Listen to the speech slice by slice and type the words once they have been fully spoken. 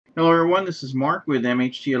Hello everyone, this is Mark with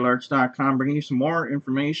MHTAlerts.com bringing you some more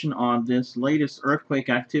information on this latest earthquake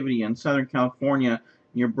activity in Southern California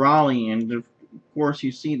near Brawley. And of course,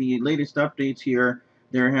 you see the latest updates here.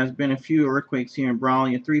 There has been a few earthquakes here in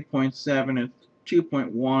Brawley, a 3.7, a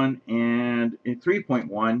 2.1, and a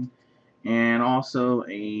 3.1, and also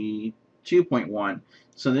a 2.1.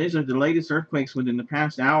 So these are the latest earthquakes within the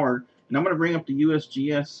past hour. And I'm going to bring up the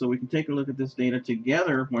USGS so we can take a look at this data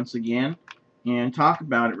together once again and talk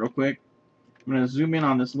about it real quick. I'm going to zoom in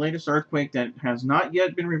on this latest earthquake that has not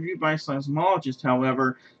yet been reviewed by seismologists.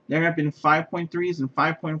 However, there have been 5.3s and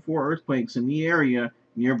 5.4 earthquakes in the area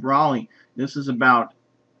near Brawley. This is about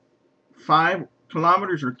 5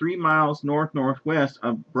 kilometers or 3 miles northwest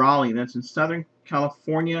of Brawley. That's in Southern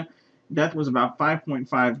California. That was about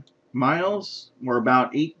 5.5 miles or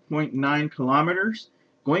about 8.9 kilometers.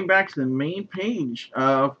 Going back to the main page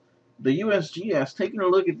of the USGS, taking a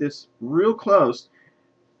look at this real close,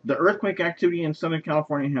 the earthquake activity in Southern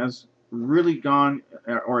California has really gone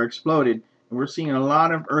or exploded. And we're seeing a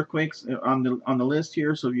lot of earthquakes on the list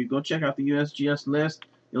here. So if you go check out the USGS list,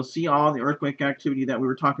 you'll see all the earthquake activity that we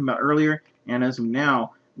were talking about earlier. And as of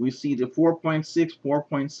now, we see the 4.6,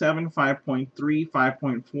 4.7, 5.3,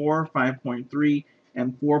 5.4, 5.3,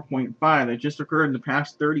 and 4.5 that just occurred in the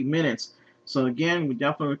past 30 minutes. So again, we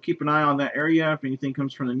definitely keep an eye on that area. If anything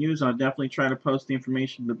comes from the news, I'll definitely try to post the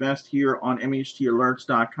information the best here on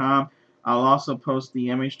mhtalerts.com. I'll also post the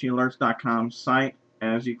mhtalerts.com site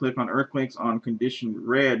as you click on earthquakes on condition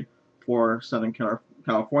red for Southern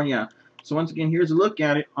California. So once again, here's a look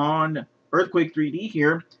at it on Earthquake 3D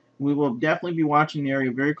here. We will definitely be watching the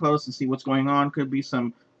area very close and see what's going on. Could be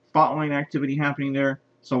some fault line activity happening there.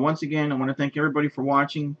 So once again, I want to thank everybody for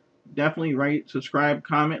watching. Definitely rate, subscribe,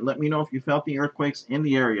 comment. Let me know if you felt the earthquakes in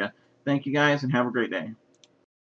the area. Thank you guys and have a great day.